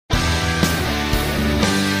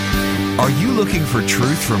Are you looking for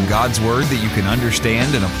truth from God's Word that you can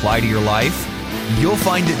understand and apply to your life? You'll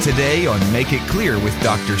find it today on Make It Clear with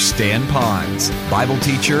Dr. Stan Ponz, Bible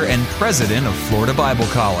teacher and president of Florida Bible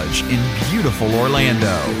College in beautiful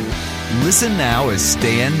Orlando. Listen now as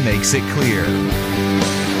Stan makes it clear.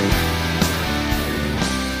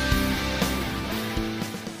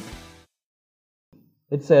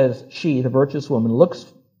 It says, she, the virtuous woman, looks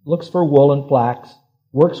for wool and flax,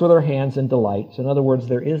 works with her hands and delights. In other words,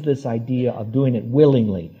 there is this idea of doing it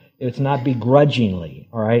willingly. It's not begrudgingly,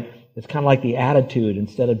 all right? It's kind of like the attitude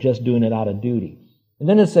instead of just doing it out of duty. And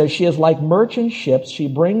then it says, she is like merchant ships. She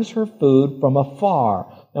brings her food from afar.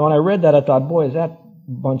 Now, when I read that, I thought, boy, is that a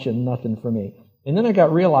bunch of nothing for me. And then I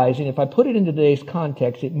got realizing, if I put it into today's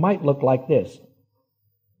context, it might look like this.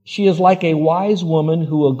 She is like a wise woman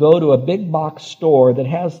who will go to a big box store that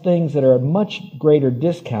has things that are at much greater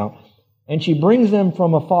discount, and she brings them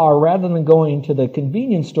from afar rather than going to the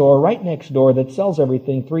convenience store right next door that sells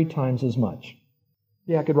everything 3 times as much.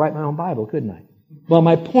 Yeah, I could write my own Bible, couldn't I? Well,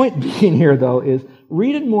 my point being here, though, is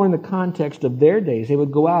read it more in the context of their days. They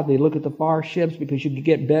would go out, they'd look at the far ships because you could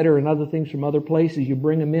get better and other things from other places. You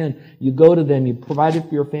bring them in, you go to them, you provide it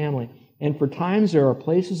for your family. And for times there are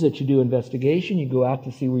places that you do investigation, you go out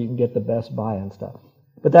to see where you can get the best buy and stuff.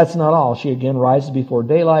 But that's not all. She again rises before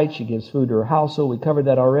daylight, she gives food to her household, we covered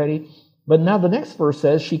that already. But now the next verse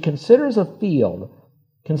says, she considers a field.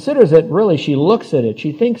 Considers it, really, she looks at it,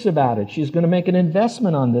 she thinks about it, she's going to make an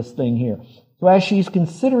investment on this thing here. So as she's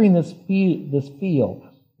considering this field,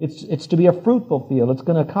 it's to be a fruitful field. It's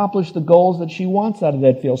going to accomplish the goals that she wants out of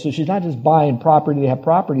that field. So she's not just buying property to have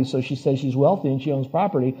property, so she says she's wealthy and she owns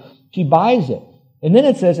property. She buys it. And then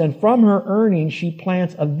it says, and from her earnings she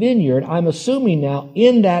plants a vineyard, I'm assuming now,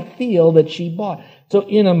 in that field that she bought. So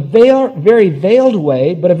in a very veiled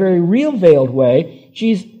way, but a very real veiled way,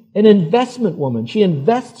 she's an investment woman. She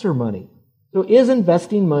invests her money. So is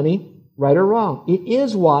investing money right or wrong? It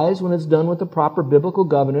is wise when it's done with the proper biblical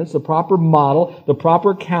governance, the proper model, the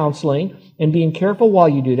proper counseling, and being careful while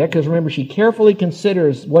you do that, because remember, she carefully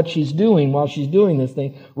considers what she's doing while she's doing this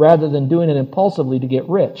thing, rather than doing it impulsively to get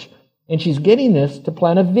rich. And she's getting this to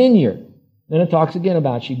plant a vineyard. Then it talks again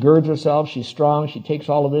about she girds herself, she's strong, she takes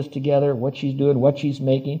all of this together, what she's doing, what she's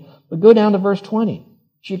making. But go down to verse 20.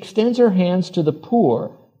 She extends her hands to the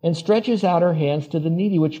poor and stretches out her hands to the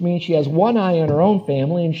needy, which means she has one eye on her own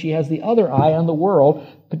family and she has the other eye on the world,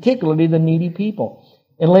 particularly the needy people.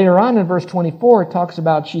 And later on in verse 24, it talks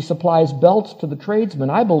about she supplies belts to the tradesmen.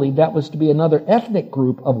 I believe that was to be another ethnic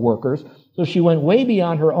group of workers. So she went way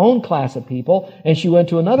beyond her own class of people, and she went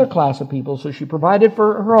to another class of people. So she provided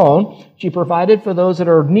for her own, she provided for those that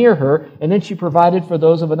are near her, and then she provided for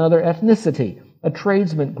those of another ethnicity, a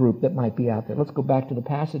tradesman group that might be out there. Let's go back to the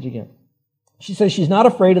passage again. She says she's not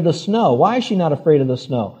afraid of the snow. Why is she not afraid of the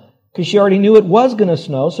snow? Because she already knew it was going to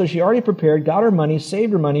snow, so she already prepared, got her money,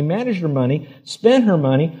 saved her money, managed her money, spent her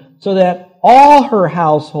money, so that all her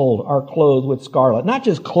household are clothed with scarlet. Not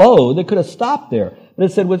just clothed, it could have stopped there, but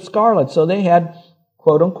it said with scarlet. So they had,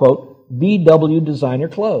 quote unquote, VW designer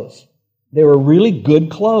clothes. They were really good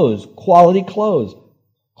clothes, quality clothes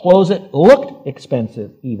that looked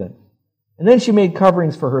expensive even. And then she made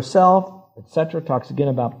coverings for herself, etc. Talks again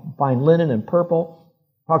about fine linen and purple.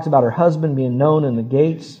 Talks about her husband being known in the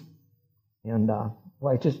gates. And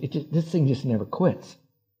this thing just never quits.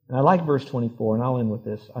 And I like verse 24, and I'll end with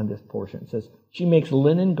this on this portion. It says, she makes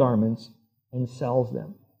linen garments and sells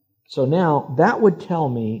them. So now, that would tell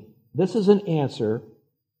me this is an answer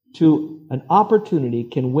to an opportunity.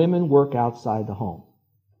 Can women work outside the home?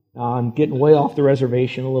 Now, I'm getting way off the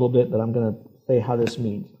reservation a little bit, but I'm going to say how this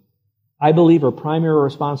means. I believe her primary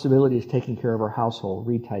responsibility is taking care of her household.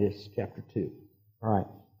 Read Titus chapter 2. All right.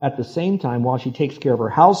 At the same time, while she takes care of her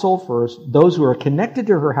household first, those who are connected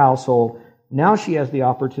to her household, now she has the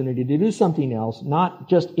opportunity to do something else, not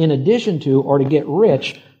just in addition to or to get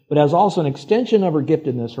rich, but as also an extension of her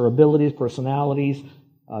giftedness, her abilities, personalities,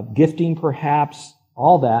 gifting perhaps,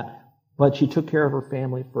 all that. But she took care of her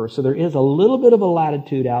family first. So there is a little bit of a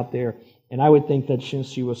latitude out there. And I would think that since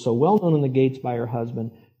she was so well known in the gates by her husband,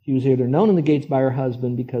 she was either known in the gates by her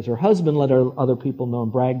husband because her husband let other people know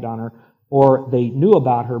and bragged on her, or they knew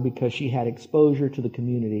about her because she had exposure to the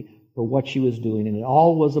community for what she was doing. And it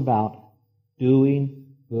all was about doing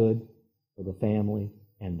good for the family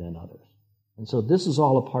and then others. And so this is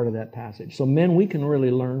all a part of that passage. So men, we can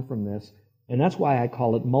really learn from this. And that's why I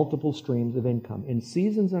call it multiple streams of income. In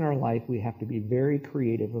seasons in our life, we have to be very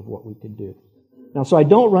creative of what we can do. Now, so I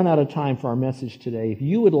don't run out of time for our message today. If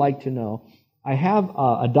you would like to know, I have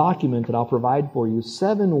a document that I'll provide for you,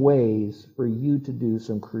 7 ways for you to do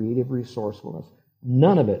some creative resourcefulness.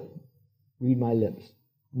 None of it, read my lips,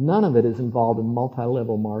 None of it is involved in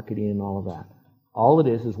multi-level marketing and all of that. All it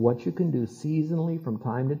is what you can do seasonally from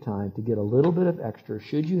time to time to get a little bit of extra,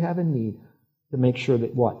 should you have a need, to make sure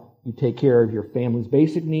that what? You take care of your family's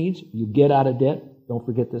basic needs, you get out of debt, don't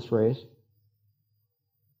forget this phrase,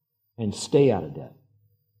 and stay out of debt.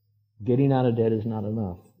 Getting out of debt is not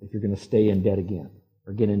enough if you're going to stay in debt again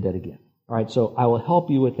or get in debt again. All right, so I will help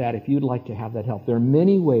you with that if you'd like to have that help. There are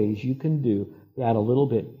many ways you can do to add a little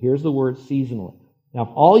bit. Here's the word seasonally. Now, if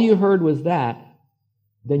all you heard was that,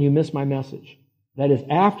 then you missed my message. That is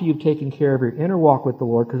after you've taken care of your inner walk with the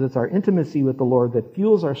Lord, because it's our intimacy with the Lord that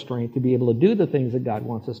fuels our strength to be able to do the things that God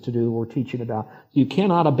wants us to do, we're teaching about. So you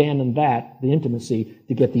cannot abandon that, the intimacy,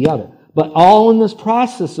 to get the other. But all in this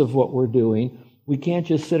process of what we're doing, we can't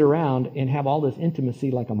just sit around and have all this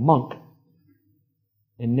intimacy like a monk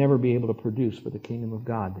and never be able to produce for the kingdom of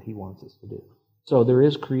God that He wants us to do. So there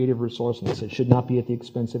is creative resourcefulness. It should not be at the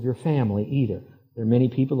expense of your family either. There are many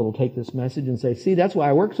people that will take this message and say, see, that's why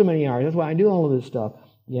I work so many hours. That's why I do all of this stuff.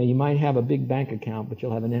 Yeah, you might have a big bank account, but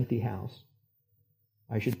you'll have an empty house.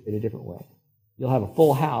 I should say it a different way. You'll have a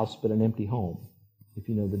full house, but an empty home, if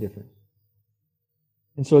you know the difference.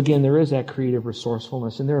 And so again, there is that creative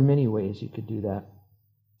resourcefulness, and there are many ways you could do that.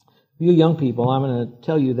 For you young people, I'm going to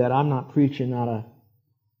tell you that I'm not preaching out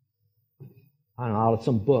of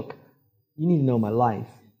some book. You need to know my life.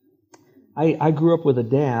 I grew up with a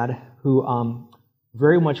dad who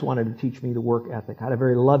very much wanted to teach me the work ethic. I had a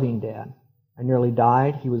very loving dad. I nearly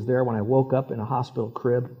died. He was there when I woke up in a hospital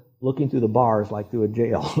crib, looking through the bars like through a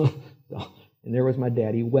jail. And there was my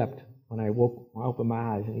dad. He wept when I opened my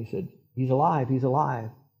eyes, and he said, he's alive, he's alive.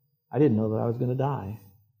 I didn't know that I was going to die.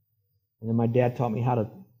 And then my dad taught me how to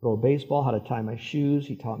throw a baseball, how to tie my shoes.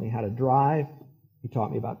 He taught me how to drive. He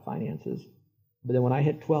taught me about finances. But then when I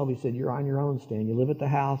hit 12, he said, you're on your own, Stan. You live at the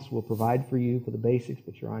house. We'll provide for you for the basics,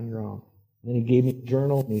 but you're on your own. And then he gave me a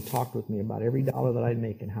journal, and he talked with me about every dollar that I'd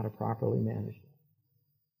make and how to properly manage it.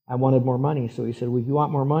 I wanted more money, so he said, well, if you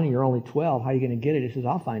want more money, you're only 12. How are you going to get it? He says,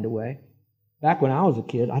 I'll find a way. Back when I was a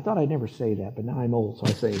kid, I thought I'd never say that, but now I'm old, so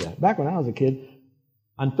I say that. Back when I was a kid,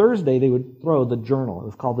 on Thursday, they would throw the journal. It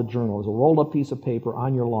was called the journal. It was a rolled-up piece of paper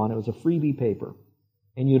on your lawn. It was a freebie paper.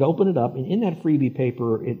 And you'd open it up, and in that freebie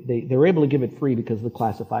paper, they were able to give it free because of the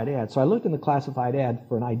classified ad. So I looked in the classified ad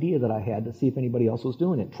for an idea that I had to see if anybody else was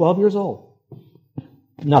doing it. 12 years old.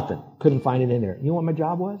 Nothing. Couldn't find it in there. You know what my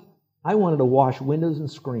job was? I wanted to wash windows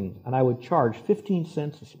and screens, and I would charge 15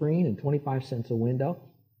 cents a screen and 25 cents a window.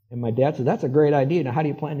 And my dad said, that's a great idea. Now, how do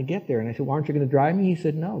you plan to get there? And I said, well, aren't you going to drive me? He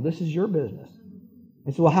said, no, this is your business.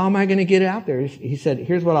 I said, well, how am I going to get out there? He said,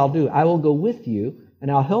 here's what I'll do. I will go with you,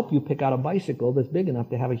 and I'll help you pick out a bicycle that's big enough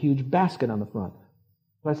to have a huge basket on the front.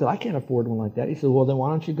 So I said, I can't afford one like that. He said, well, then why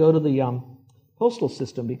don't you go to the postal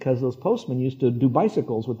system, because those postmen used to do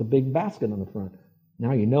bicycles with the big basket on the front.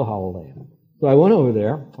 Now you know how old I am. So I went over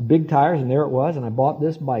there, big tires, and there it was, and I bought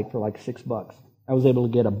this bike for like $6. I was able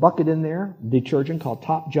to get a bucket in there, detergent called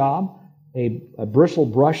Top Job, a bristle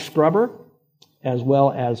brush scrubber, as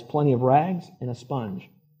well as plenty of rags and a sponge.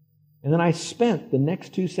 And then I spent the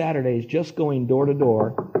next 2 Saturdays just going door to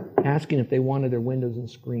door, asking if they wanted their windows and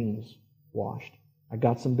screens washed. I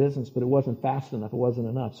got some business, but it wasn't fast enough. It wasn't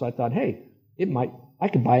enough. So I thought, hey, I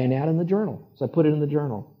could buy an ad in the journal. So I put it in the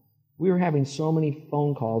journal. We were having so many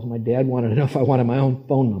phone calls. My dad wanted to know if I wanted my own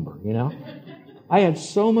phone number, you know. I had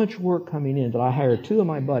so much work coming in that I hired 2 of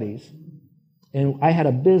my buddies, and I had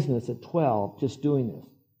a business at 12 just doing this.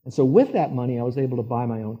 And so with that money, I was able to buy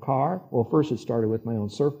my own car. Well, first it started with my own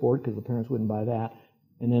surfboard because the parents wouldn't buy that,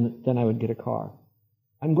 and then I would get a car.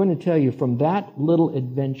 I'm going to tell you, from that little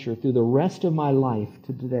adventure through the rest of my life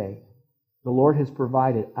to today, the Lord has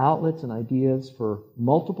provided outlets and ideas for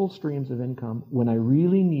multiple streams of income when I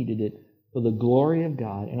really needed it for the glory of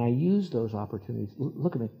God, and I used those opportunities.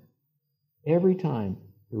 Look at me. Every time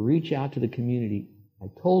to reach out to the community, I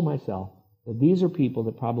told myself that these are people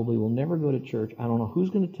that probably will never go to church. I don't know who's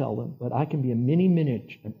going to tell them, but I can be a mini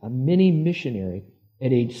missionary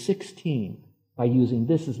at age 16 by using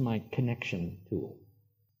this as my connection tool.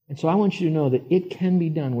 And so I want you to know that it can be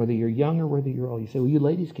done, whether you're young or whether you're old. You say, well, you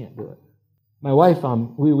ladies can't do it. My wife,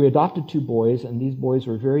 we adopted 2 boys, and these boys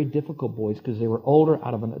were very difficult boys because they were older,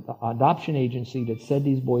 out of an adoption agency that said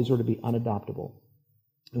these boys were to be unadoptable.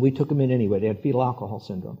 And we took them in anyway. They had fetal alcohol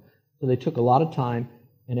syndrome. So they took a lot of time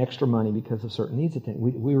and extra money because of certain needs of things.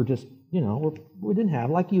 We were just, we didn't have,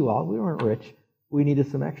 like you all, we weren't rich. We needed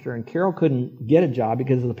some extra. And Carol couldn't get a job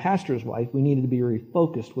because of the pastor's wife. We needed to be very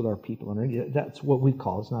focused with our people. And that's what we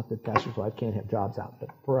call it. It's not that pastor's wife can't have jobs out, but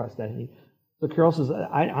for us, that need. So Carol says,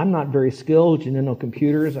 I'm not very skilled, know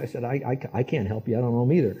computers. I said, I can't help you. I don't know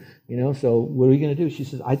them either. So what are we going to do? She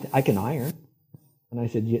says, I can iron. And I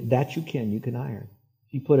said, yeah, that you can iron.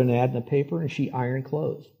 She put an ad in the paper and she ironed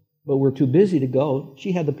clothes. But we're too busy to go.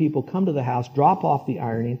 She had the people come to the house, drop off the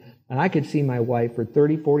ironing, and I could see my wife for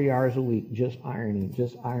 30, 40 hours a week just ironing,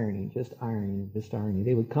 just ironing, just ironing, just ironing.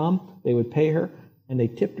 They would come, they would pay her, and they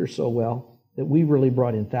tipped her so well that we really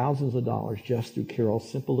brought in thousands of dollars just through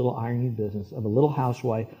Carol's simple little ironing business of a little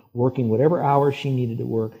housewife working whatever hours she needed to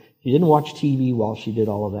work. She didn't watch TV while she did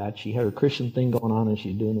all of that. She had her Christian thing going on and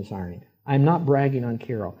she's doing this ironing. I'm not bragging on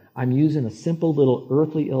Carol. I'm using a simple little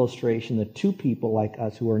earthly illustration that two people like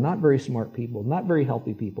us who are not very smart people, not very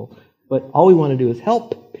healthy people, but all we want to do is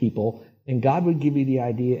help people, and God would give you the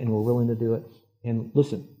idea and we're willing to do it. And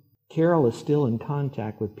listen, Carol is still in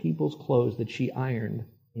contact with people's clothes that she ironed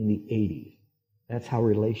in the 80s. That's how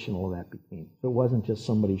relational that became. It wasn't just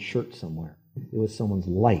somebody's shirt somewhere. It was someone's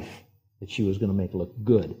life that she was going to make look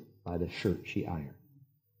good by the shirt she ironed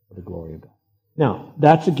for the glory of God. Now,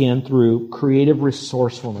 that's again through creative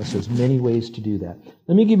resourcefulness. There's many ways to do that.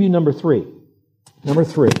 Let me give you number three. Number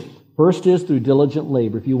three. First is through diligent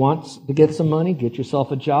labor. If you want to get some money, get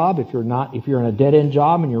yourself a job. If you're in a dead-end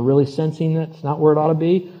job and you're really sensing that it's not where it ought to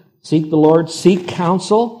be, seek the Lord, seek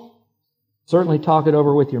counsel. Certainly talk it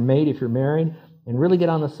over with your mate if you're married, and really get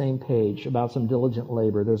on the same page about some diligent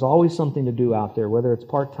labor. There's always something to do out there, whether it's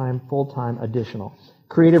part-time, full-time, additional.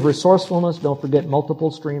 Creative resourcefulness, don't forget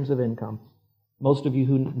multiple streams of income. Most of you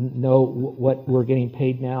who know what we're getting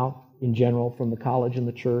paid now in general from the college and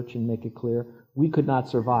the church, and make it clear, we could not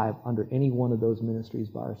survive under any one of those ministries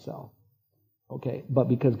by ourselves. Okay, but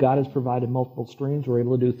because God has provided multiple streams, we're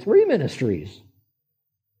able to do 3 ministries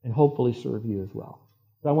and hopefully serve you as well.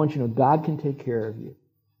 So I want you to know God can take care of you.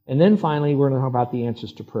 And then finally, we're going to talk about the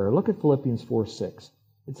answers to prayer. Look at Philippians 4:6.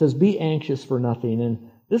 It says, be anxious for nothing. And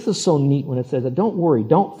this is so neat when it says that don't worry,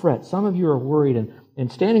 don't fret. Some of you are worried,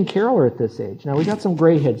 and Stan and Carol are at this age. Now, we got some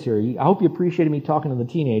gray heads here. I hope you appreciated me talking to the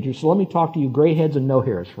teenagers, so let me talk to you gray heads and no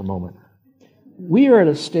hairs for a moment. We are at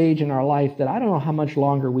a stage in our life that I don't know how much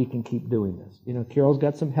longer we can keep doing this. You know, Carol's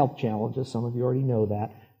got some health challenges. Some of you already know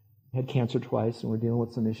that. Had cancer twice, and we're dealing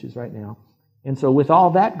with some issues right now. And so with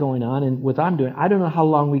all that going on and what I'm doing, I don't know how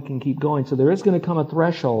long we can keep going. So there is going to come a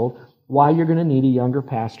threshold why you're going to need a younger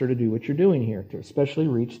pastor to do what you're doing here, to especially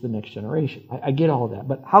reach the next generation. I get all of that.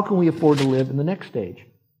 But how can we afford to live in the next stage?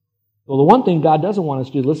 Well, the one thing God doesn't want us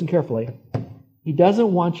to do, listen carefully, He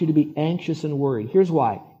doesn't want you to be anxious and worried. Here's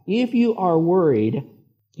why. If you are worried,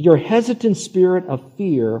 your hesitant spirit of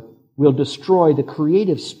fear will destroy the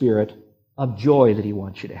creative spirit of joy that He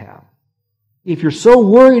wants you to have. If you're so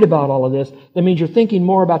worried about all of this, that means you're thinking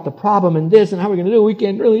more about the problem and this and how we're going to do it. We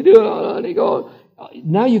can't really do it. And you go,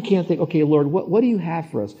 now you can't think, okay, Lord, what do you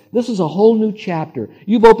have for us? This is a whole new chapter.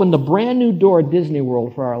 You've opened a brand new door at Disney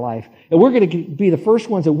World for our life. And we're going to be the first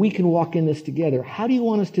ones that we can walk in this together. How do you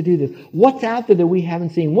want us to do this? What's out there that we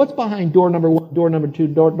haven't seen? What's behind door number 1, door number 2,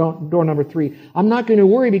 door number 3? I'm not going to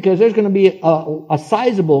worry because there's going to be a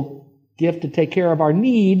sizable gift to take care of our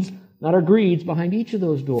needs, not our greeds, behind each of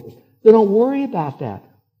those doors. So don't worry about that.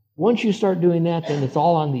 Once you start doing that, then it's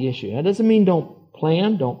all on the issue. That doesn't mean don't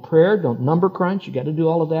plan, don't prayer, don't number crunch. You got to do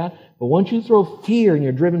all of that. But once you throw fear and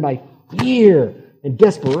you're driven by fear and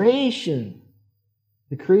desperation,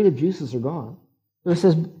 the creative juices are gone. So it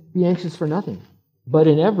says, be anxious for nothing, but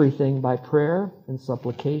in everything by prayer and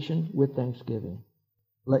supplication with thanksgiving.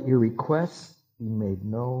 Let your requests be made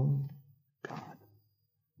known to God.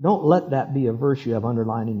 Don't let that be a verse you have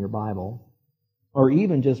underlined in your Bible, or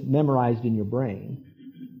even just memorized in your brain.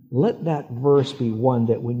 Let that verse be one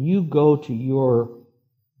that when you go to your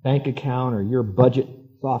bank account or your budget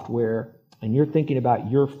software and you're thinking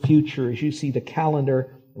about your future as you see the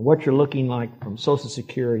calendar and what you're looking like from Social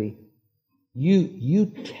Security,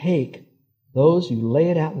 you take those, you lay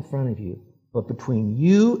it out in front of you, but between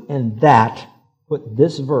you and that, put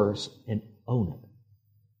this verse and own it.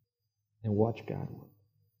 And watch God work.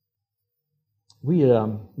 We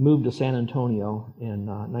moved to San Antonio in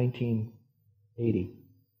 1980.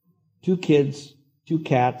 2 kids, 2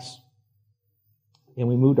 cats, and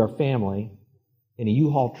we moved our family in a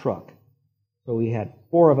U-Haul truck. So we had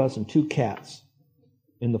 4 of us and 2 cats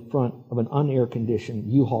in the front of an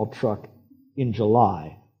unair-conditioned U-Haul truck in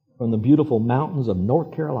July from the beautiful mountains of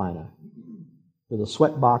North Carolina to the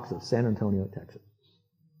sweatbox of San Antonio, Texas.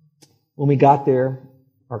 When we got there,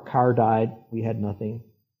 our car died. We had nothing.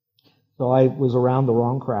 So I was around the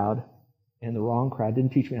wrong crowd, and the wrong crowd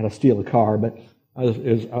didn't teach me how to steal a car, but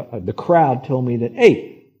the crowd told me that,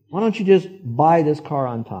 hey, why don't you just buy this car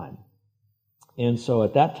on time? And so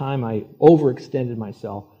at that time, I overextended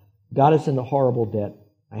myself, got us into horrible debt.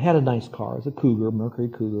 I had a nice car. It was a Cougar, Mercury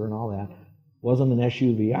Cougar and all that. It wasn't an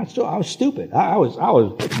SUV. I was stupid. I was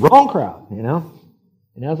wrong crowd, you know.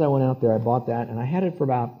 And as I went out there, I bought that, and I had it for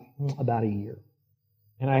about a year.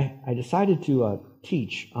 And I decided to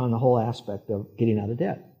teach on the whole aspect of getting out of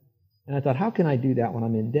debt. And I thought, how can I do that when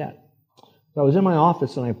I'm in debt? So I was in my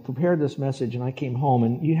office, and I prepared this message, and I came home,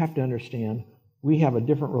 and you have to understand, we have a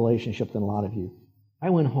different relationship than a lot of you. I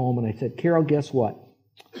went home, and I said, Carol, guess what?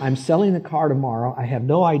 I'm selling the car tomorrow. I have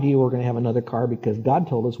no idea we're going to have another car because God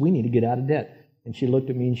told us we need to get out of debt. And she looked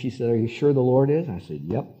at me, and she said, are you sure the Lord is? I said,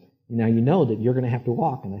 yep. Now you know that you're going to have to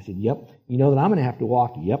walk. And I said, yep. You know that I'm going to have to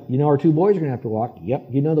walk? Yep. You know our 2 boys are going to have to walk? Yep.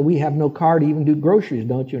 You know that we have no car to even do groceries,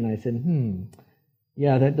 don't you? And I said,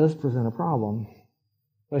 yeah, that does present a problem.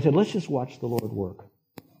 So I said, let's just watch the Lord work.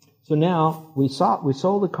 So now we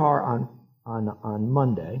sold the car on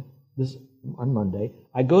Monday. On Monday.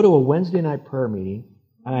 I go to a Wednesday night prayer meeting,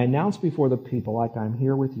 and I announce before the people, like I'm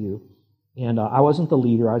here with you. And I wasn't the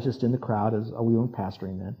leader. I was just in the crowd as we weren't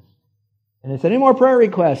pastoring then. And I said, any more prayer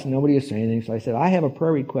requests? And nobody was saying anything. So I said, I have a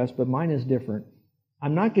prayer request, but mine is different.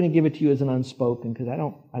 I'm not going to give it to you as an unspoken because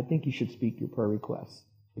I think you should speak your prayer requests.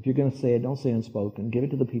 If you're going to say it, don't say unspoken. Give it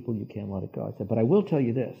to the people you can, let it go. I said, but I will tell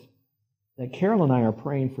you this, that Carol and I are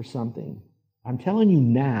praying for something. I'm telling you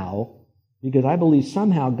now because I believe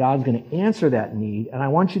somehow God's going to answer that need, and I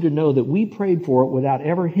want you to know that we prayed for it without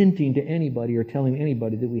ever hinting to anybody or telling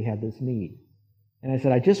anybody that we had this need. And I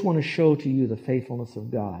said, I just want to show to you the faithfulness of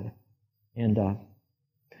God. And I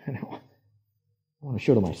want to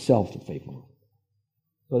show to myself the faithfulness.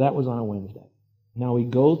 So that was on a Wednesday. Now we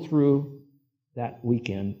go through that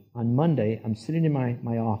weekend. On Monday, I'm sitting in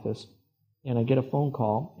my office, and I get a phone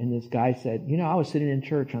call, and this guy said, I was sitting in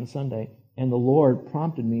church on Sunday, and the Lord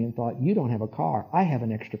prompted me and thought, you don't have a car. I have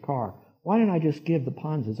an extra car. Why don't I just give the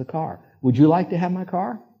Ponzes a car? Would you like to have my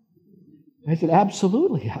car? I said,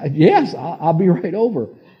 absolutely. Yes, I'll be right over.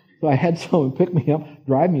 So I had someone pick me up,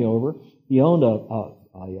 drive me over. He owned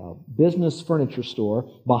a business furniture store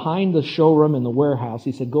behind the showroom in the warehouse.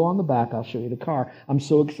 He said, go on the back, I'll show you the car. I'm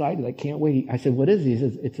so excited, I can't wait. I said, what is this? He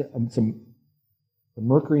says, it's some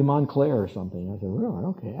Mercury Montclair or something. I said, really?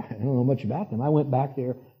 Okay, I don't know much about them. I went back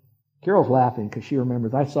there. Carol's laughing because she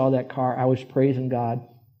remembers. I saw that car. I was praising God.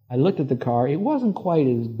 I looked at the car. It wasn't quite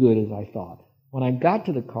as good as I thought. When I got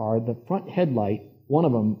to the car, the front headlight, one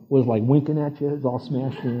of them was like winking at you. It was all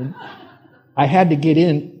smashed in. I had to get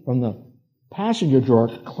in from the passenger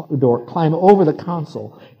door, climb over the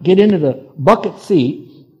console, get into the bucket seat,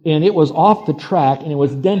 and it was off the track, and it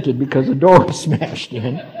was dented because the door was smashed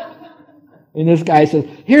in. And this guy says,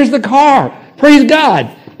 here's the car. Praise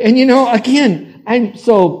God. And again, I'm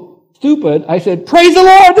so stupid. I said, praise the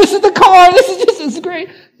Lord. This is the car. This is great.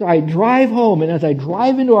 So I drive home, and as I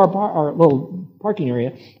drive into our little parking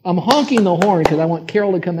area, I'm honking the horn because I want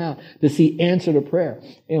Carol to come out to see answer to prayer.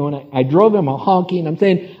 And when I drove him, I'm honking. I'm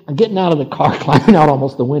saying, I'm getting out of the car, climbing out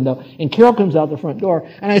almost the window. And Carol comes out the front door.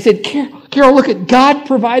 And I said, Carol, look at God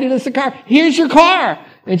provided us a car. Here's your car.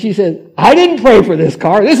 And she said, I didn't pray for this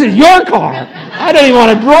car. This is your car. I don't even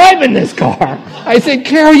want to drive in this car. I said,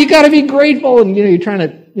 Carol, you got to be grateful. And, you're trying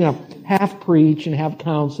to, half preach and have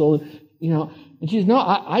counsel. And she says, no,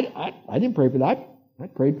 I didn't pray for that. I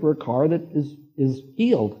prayed for a car that is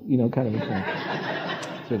healed, kind of a thing.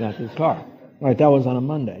 So I got this car. All right, that was on a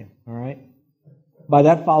Monday, all right? By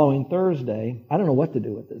that following Thursday, I don't know what to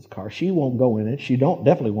do with this car. She won't go in it. She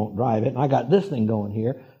definitely won't drive it. And I got this thing going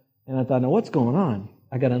here. And I thought, now what's going on?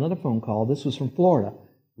 I got another phone call. This was from Florida.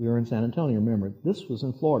 We were in San Antonio, remember. This was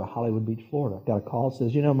in Florida, Hollywood Beach, Florida. Got a call. It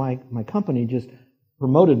says, my company just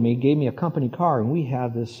promoted me, gave me a company car, and we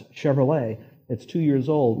have this Chevrolet. It's 2 years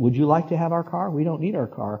old. Would you like to have our car? We don't need our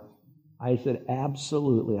car. I said,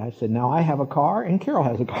 absolutely. I said, now I have a car and Carol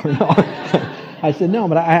has a car. No. I said, no,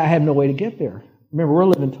 but I have no way to get there. Remember, we're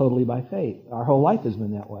living totally by faith. Our whole life has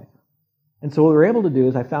been that way. And so what we were able to do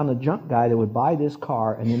is I found a junk guy that would buy this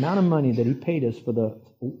car, and the amount of money that he paid us for the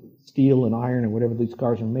steel and iron and whatever these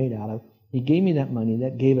cars are made out of, he gave me that money.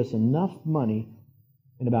 That gave us enough money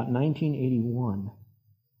in about 1981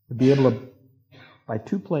 to be able to buy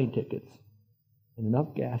 2 plane tickets and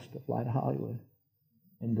enough gas to fly to Hollywood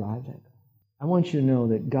and drive that. I want you to know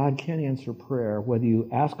that God can answer prayer, whether you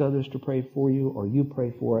ask others to pray for you or you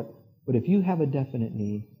pray for it. But if you have a definite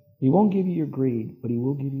need, He won't give you your greed, but He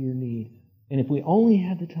will give you your need. And if we only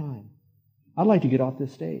had the time, I'd like to get off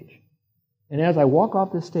this stage. And as I walk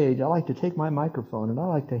off this stage, I like to take my microphone and I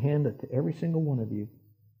like to hand it to every single one of you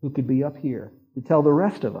who could be up here to tell the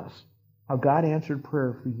rest of us how God answered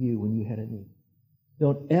prayer for you when you had a need.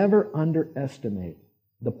 Don't ever underestimate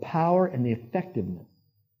the power and the effectiveness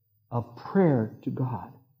of prayer to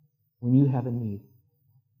God when you have a need.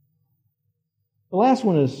 The last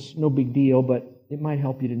one is no big deal, but it might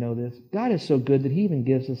help you to know this. God is so good that He even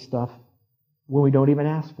gives us stuff when we don't even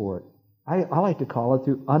ask for it. I like to call it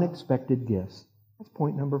through unexpected gifts. That's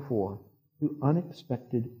point number 4, through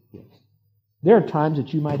unexpected gifts. There are times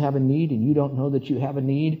that you might have a need and you don't know that you have a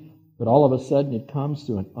need, but all of a sudden it comes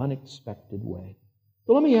through an unexpected way.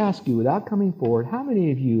 So let me ask you, without coming forward, how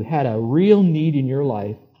many of you had a real need in your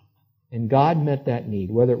life and God met that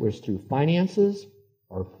need, whether it was through finances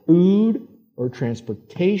or food or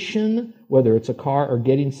transportation, whether it's a car or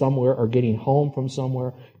getting somewhere or getting home from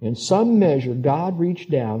somewhere? In some measure, God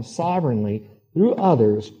reached down sovereignly through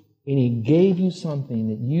others and He gave you something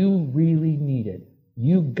that you really needed.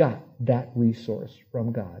 You got that resource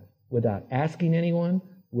from God without asking anyone,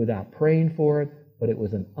 without praying for it, but it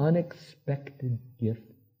was an unexpected gift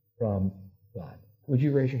from God. Would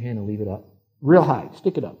you raise your hand and leave it up? Real high.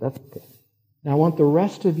 Stick it up. That's okay. Now I want the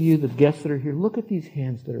rest of you, the guests that are here, look at these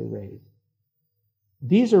hands that are raised.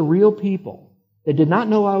 These are real people that did not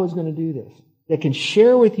know I was going to do this, that can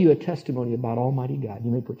share with you a testimony about Almighty God.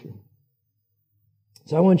 You may put your hand.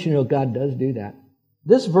 So I want you to know God does do that.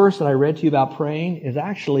 This verse that I read to you about praying is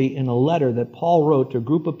actually in a letter that Paul wrote to a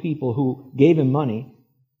group of people who gave him money,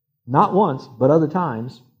 not once, but other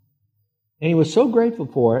times. And he was so grateful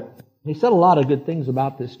for it. He said a lot of good things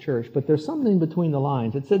about this church, but there's something between the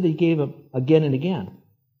lines. It said that he gave him again and again,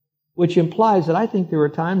 which implies that I think there were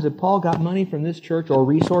times that Paul got money from this church or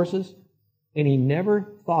resources, and he never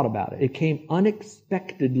thought about it. It came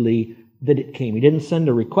unexpectedly that it came. He didn't send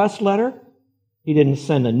a request letter. He didn't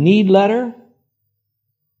send a need letter.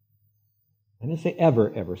 I didn't say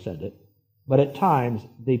ever said it, but at times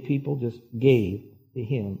the people just gave to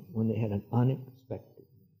him when they had an unexpected.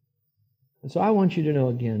 And so I want you to know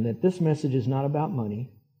again that this message is not about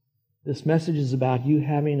money. This message is about you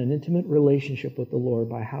having an intimate relationship with the Lord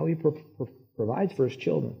by how He provides for His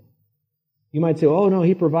children. You might say, oh no,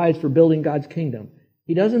 He provides for building God's kingdom.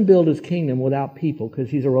 He doesn't build His kingdom without people because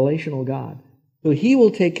He's a relational God. So He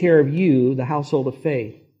will take care of you, the household of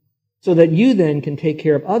faith, so that you then can take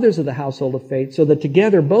care of others of the household of faith, so that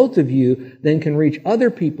together both of you then can reach other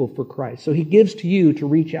people for Christ. So He gives to you to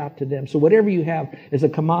reach out to them. So whatever you have is a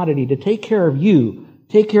commodity to take care of you,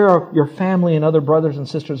 take care of your family and other brothers and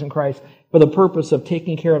sisters in Christ for the purpose of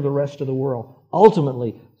taking care of the rest of the world.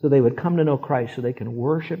 Ultimately, so they would come to know Christ, so they can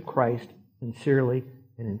worship Christ sincerely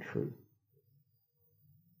and in truth.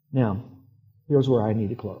 Now, here's where I need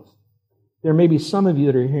to close. There may be some of you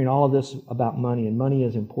that are hearing all of this about money, and money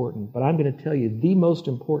is important, but I'm going to tell you the most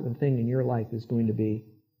important thing in your life is going to be,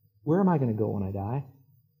 where am I going to go when I die?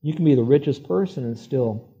 You can be the richest person and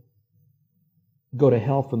still go to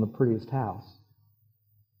hell from the prettiest house.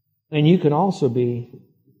 And you can also be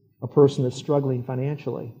a person that's struggling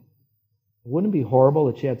financially. Wouldn't it be horrible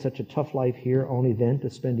that you had such a tough life here, only then to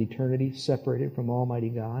spend eternity separated from Almighty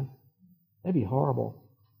God? That'd be horrible.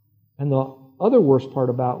 And the other worst part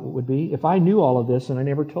about it would be if I knew all of this and I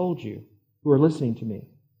never told you who are listening to me,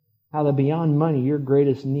 how that beyond money, your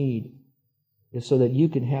greatest need is so that you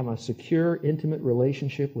can have a secure, intimate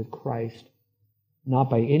relationship with Christ, not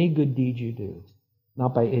by any good deed you do,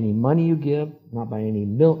 not by any money you give, not by any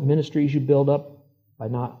ministries you build up, by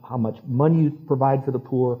not how much money you provide for the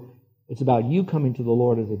poor. It's about you coming to the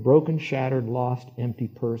Lord as a broken, shattered, lost, empty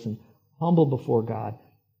person, humble before God,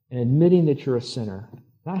 and admitting that you're a sinner.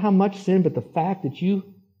 Not how much sin, but the fact that you're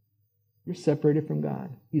separated from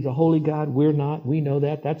God. He's a holy God. We're not. We know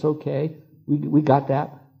that. That's okay. We got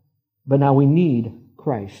that. But now we need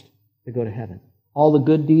Christ to go to heaven. All the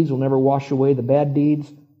good deeds will never wash away the bad deeds.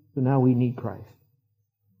 So now we need Christ.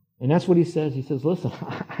 And that's what He says. He says, listen,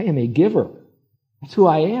 I am a giver. That's who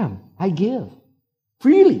I am. I give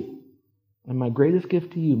freely. And my greatest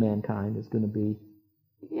gift to you, mankind, is going to be,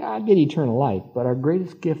 I get eternal life, but our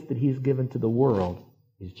greatest gift that He's given to the world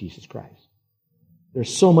is Jesus Christ.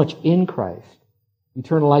 There's so much in Christ.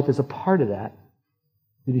 Eternal life is a part of that.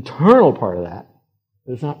 The eternal part of that.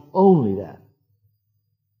 But it's not only that.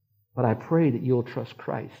 But I pray that you'll trust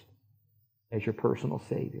Christ as your personal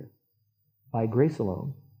Savior. By grace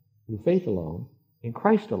alone, through faith alone, in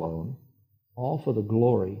Christ alone, all for the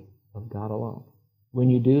glory of God alone.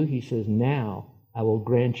 When you do, He says, now I will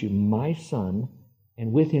grant you my Son,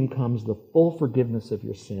 and with Him comes the full forgiveness of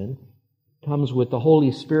your sin, comes with the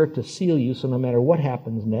Holy Spirit to seal you, so no matter what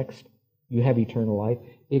happens next, you have eternal life.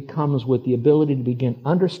 It comes with the ability to begin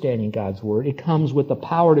understanding God's Word. It comes with the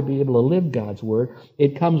power to be able to live God's Word.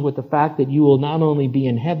 It comes with the fact that you will not only be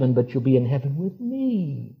in heaven, but you'll be in heaven with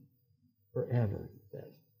me forever, He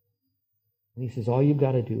says. And He says, all you've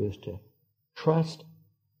got to do is to trust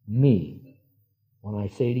me when I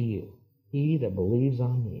say to you, he that believes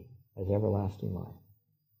on me has everlasting life.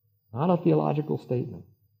 Not a theological statement,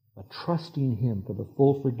 but trusting Him for the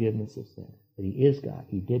full forgiveness of sin. that He is God.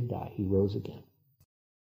 He did die. He rose again.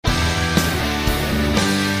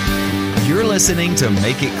 You're listening to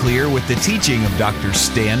Make It Clear with the teaching of Dr.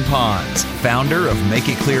 Stan Ponz, founder of Make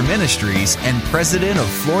It Clear Ministries and president of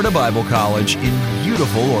Florida Bible College in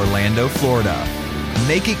beautiful Orlando, Florida.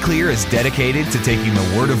 Make It Clear is dedicated to taking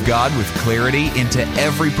the Word of God with clarity into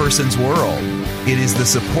every person's world. It is the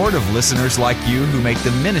support of listeners like you who make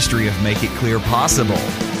the ministry of Make It Clear possible.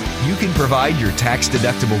 You can provide your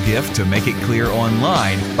tax-deductible gift to Make It Clear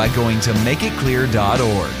online by going to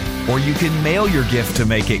makeitclear.org. Or you can mail your gift to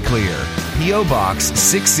Make It Clear, P.O. Box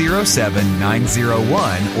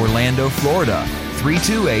 607901, Orlando, Florida,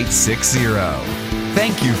 32860.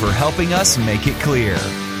 Thank you for helping us make it clear.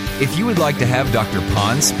 If you would like to have Dr.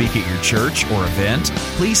 Ponz speak at your church or event,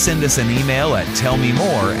 please send us an email at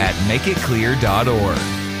tellmemore@makeitclear.org.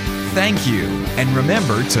 Thank you, and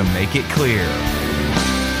remember to make it clear.